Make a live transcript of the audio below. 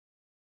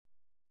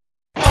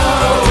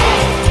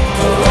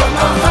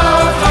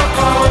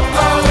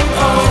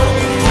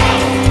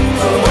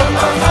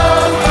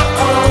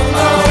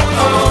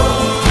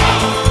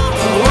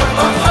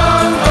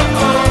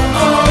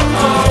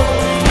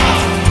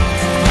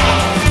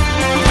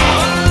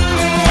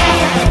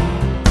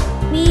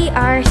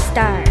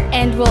star.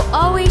 And we'll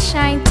always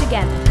shine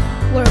together.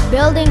 We're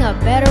building a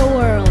better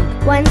world,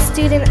 one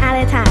student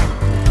at a time.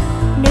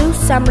 Nous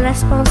sommes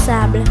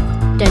responsables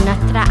de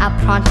notre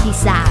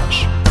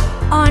apprentissage.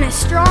 On a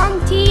strong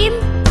team,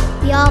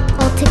 we all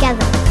pull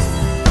together.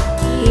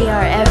 We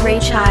are every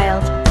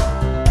child.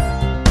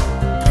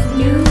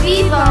 Nous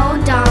vivons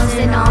dans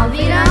un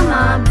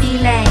environnement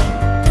bilingue.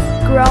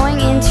 Growing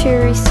into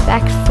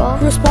respectful,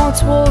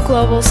 responsible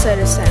global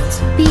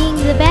citizens. Being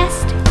the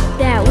best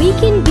that we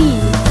can be.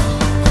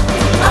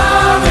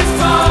 Our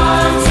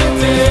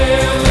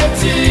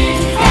responsibility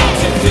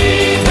to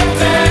be the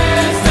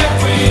best that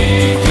we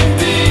can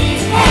be.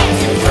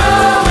 To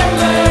grow and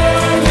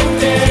learn and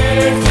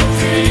dare to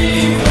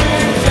dream.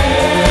 We're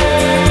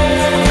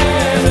better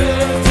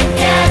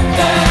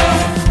together.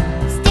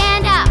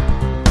 Stand up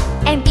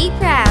and be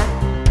proud.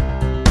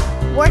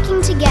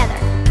 Working together,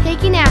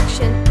 taking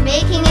action,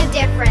 Making a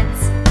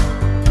difference.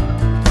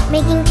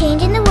 making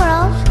change in the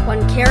world,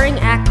 One caring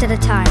act at a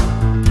time.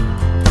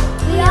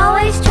 we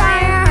always try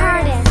our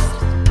hardest.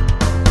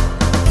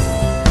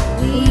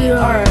 We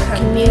are a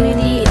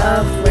community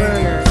of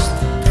learners.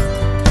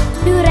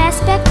 Nous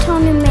respectons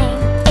l'humain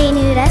et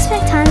nous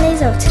respectons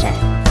les autres.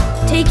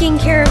 Taking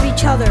care of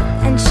each other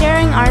and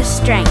sharing our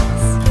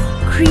strengths.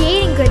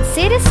 Creating good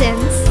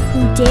citizens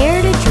who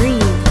dare to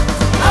dream.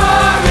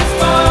 Our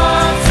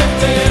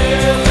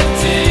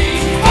responsibility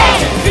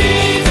to be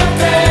the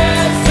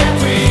best that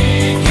we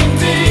can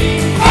be.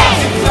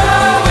 To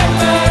grow and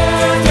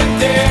learn and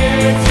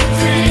dare to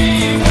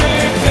dream.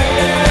 We're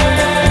better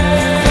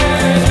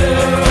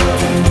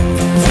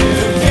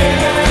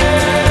together.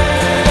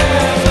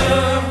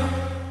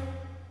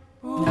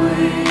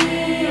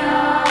 We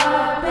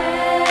are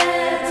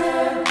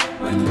better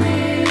when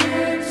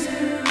we're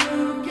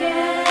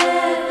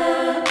together.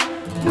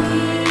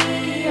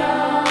 We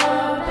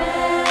are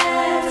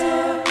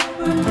better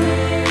when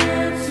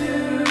we're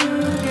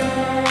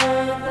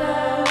together.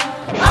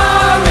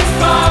 Our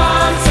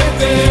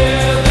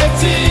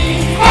responsibility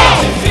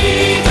to be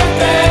the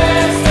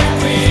best that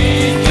we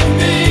can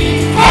be.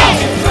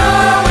 To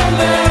grow and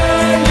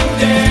learn and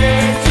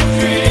dare to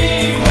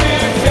dream.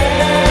 We're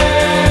better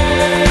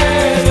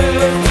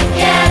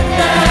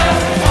together.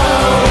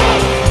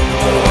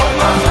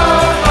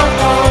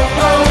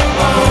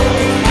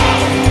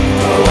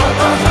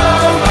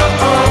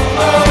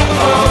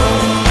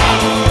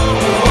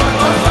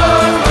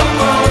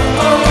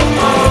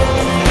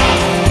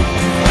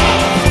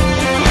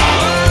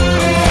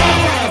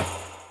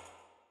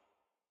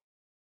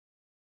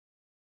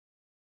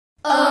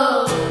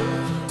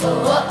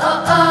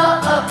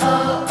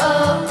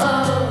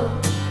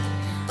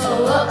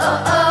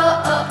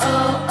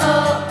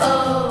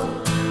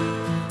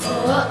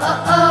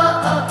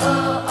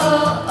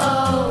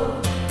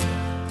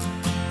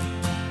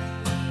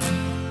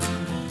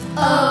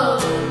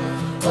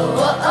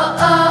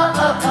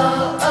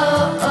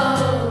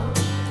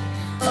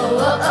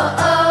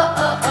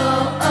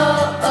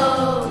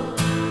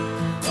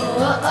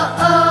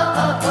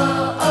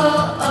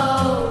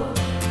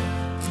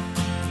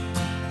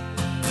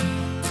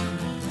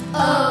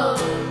 Oh